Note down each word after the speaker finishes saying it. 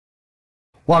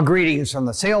Well, greetings from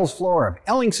the sales floor of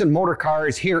Ellingson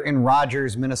Motorcars here in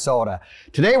Rogers, Minnesota.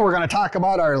 Today we're going to talk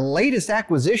about our latest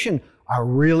acquisition, a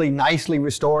really nicely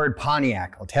restored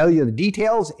Pontiac. I'll tell you the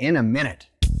details in a minute.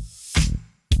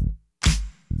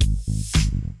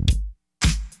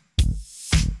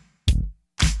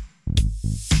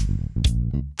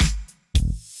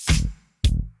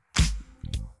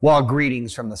 Well,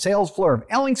 greetings from the sales floor of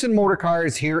Ellingson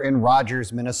Motorcars here in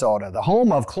Rogers, Minnesota, the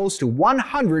home of close to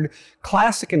 100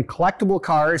 classic and collectible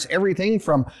cars, everything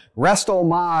from resto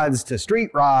mods to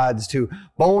street rods to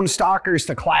bone stockers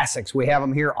to classics. We have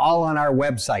them here all on our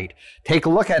website. Take a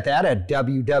look at that at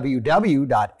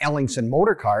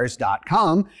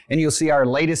www.ellingsonmotorcars.com and you'll see our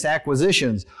latest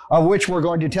acquisitions, of which we're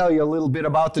going to tell you a little bit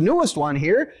about the newest one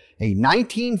here, a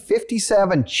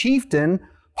 1957 Chieftain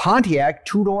Pontiac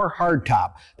two-door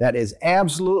hardtop. That is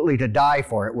absolutely to die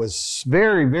for. It was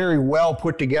very, very well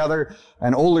put together.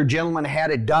 An older gentleman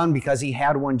had it done because he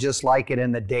had one just like it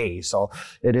in the day. So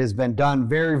it has been done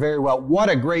very, very well. What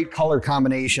a great color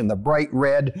combination. The bright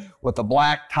red with the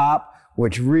black top,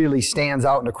 which really stands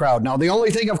out in the crowd. Now, the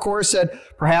only thing, of course, that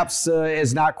perhaps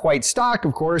is not quite stock,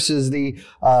 of course, is the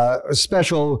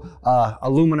special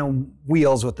aluminum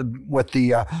wheels with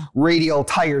the radial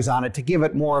tires on it to give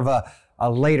it more of a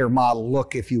later model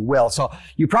look, if you will. So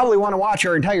you probably want to watch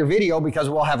our entire video because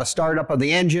we'll have a startup of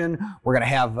the engine. We're going to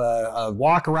have a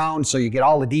walk around so you get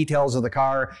all the details of the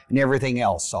car and everything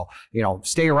else. So, you know,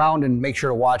 stay around and make sure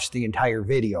to watch the entire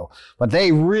video. But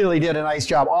they really did a nice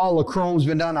job. All the chrome's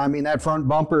been done. I mean, that front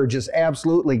bumper just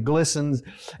absolutely glistens.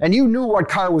 And you knew what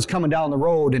car was coming down the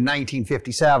road in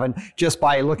 1957 just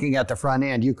by looking at the front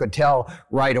end. You could tell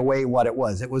right away what it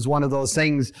was. It was one of those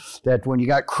things that when you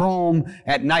got chrome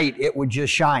at night, it would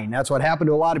just shine. That's what happened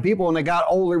to a lot of people when they got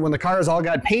older, when the cars all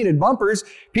got painted bumpers.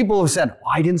 People have said, oh,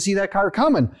 I didn't see that car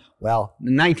coming. Well,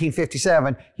 in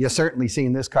 1957, you certainly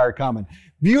seen this car coming.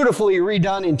 Beautifully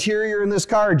redone interior in this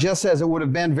car, just as it would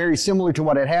have been, very similar to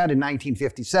what it had in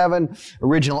 1957.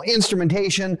 Original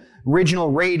instrumentation,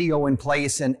 original radio in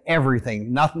place and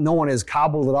everything. No one has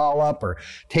cobbled it all up or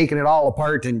taken it all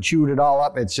apart and chewed it all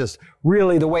up. It's just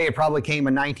really the way it probably came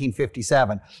in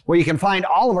 1957. Well, you can find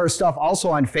all of our stuff also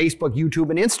on Facebook,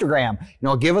 YouTube, and Instagram. You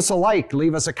know, give us a like,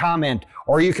 leave us a comment,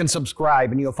 or you can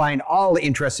subscribe and you'll find all the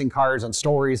interesting cars and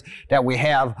stories that we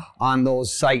have on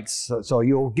those sites. So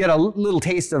you'll get a little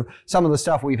taste of some of the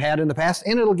stuff we've had in the past,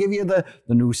 and it'll give you the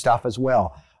new stuff as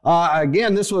well.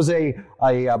 Again, this was a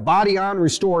body-on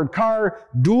restored car,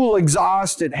 dual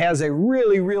exhaust. It has a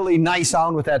really, really nice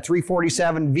sound with that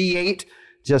 347 V8.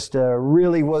 Just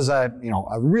really was a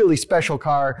really special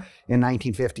car in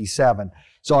 1957.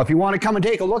 So if you want to come and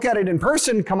take a look at it in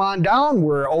person, come on down.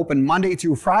 We're open Monday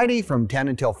through Friday from 10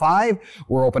 until 5.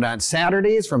 We're open on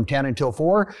Saturdays from 10 until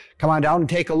 4. Come on down and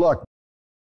take a look.